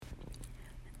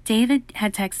David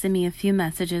had texted me a few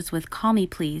messages with "call me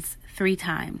please" 3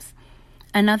 times.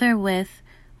 Another with,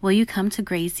 "will you come to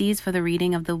Gracie's for the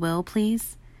reading of the will,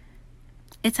 please?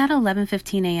 It's at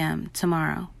 11:15 a.m.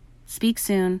 tomorrow. Speak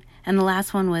soon," and the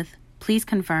last one with, "please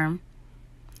confirm."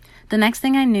 The next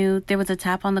thing I knew, there was a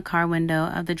tap on the car window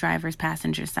of the driver's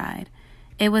passenger side.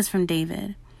 It was from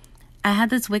David. I had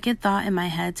this wicked thought in my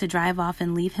head to drive off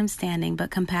and leave him standing,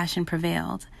 but compassion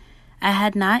prevailed. I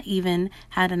had not even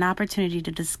had an opportunity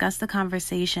to discuss the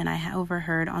conversation I had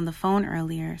overheard on the phone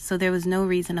earlier, so there was no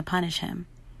reason to punish him.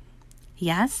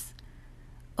 "Yes?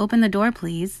 Open the door,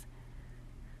 please."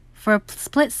 For a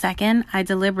split second, I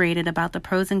deliberated about the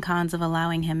pros and cons of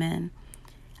allowing him in.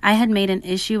 I had made an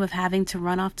issue of having to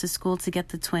run off to school to get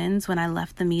the twins when I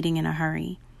left the meeting in a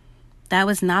hurry. That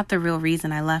was not the real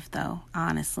reason I left, though,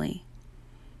 honestly.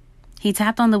 He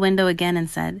tapped on the window again and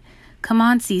said, "Come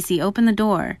on, Cece, open the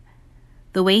door."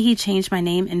 The way he changed my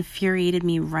name infuriated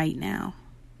me right now.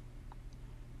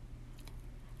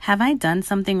 Have I done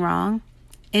something wrong?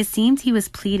 It seemed he was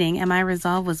pleading and my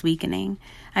resolve was weakening.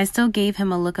 I still gave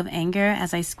him a look of anger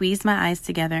as I squeezed my eyes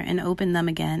together and opened them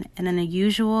again in an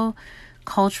unusual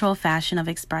cultural fashion of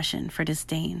expression for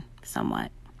disdain,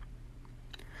 somewhat.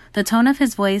 The tone of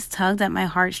his voice tugged at my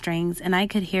heartstrings, and I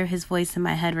could hear his voice in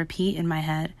my head repeat in my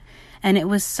head, and it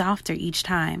was softer each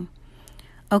time.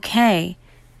 "Okay,"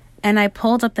 and I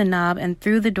pulled up the knob and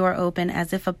threw the door open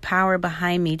as if a power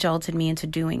behind me jolted me into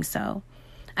doing so.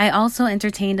 I also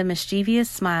entertained a mischievous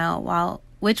smile,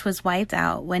 which was wiped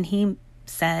out when he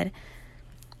said,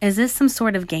 "Is this some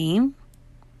sort of game?"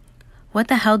 "What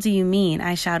the hell do you mean?"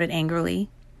 I shouted angrily.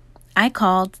 "I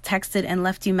called, texted, and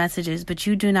left you messages, but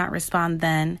you do not respond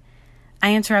then."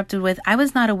 I interrupted with, "I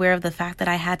was not aware of the fact that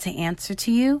I had to answer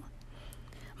to you."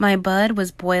 My blood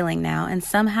was boiling now, and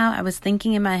somehow I was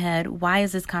thinking in my head, why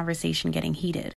is this conversation getting heated?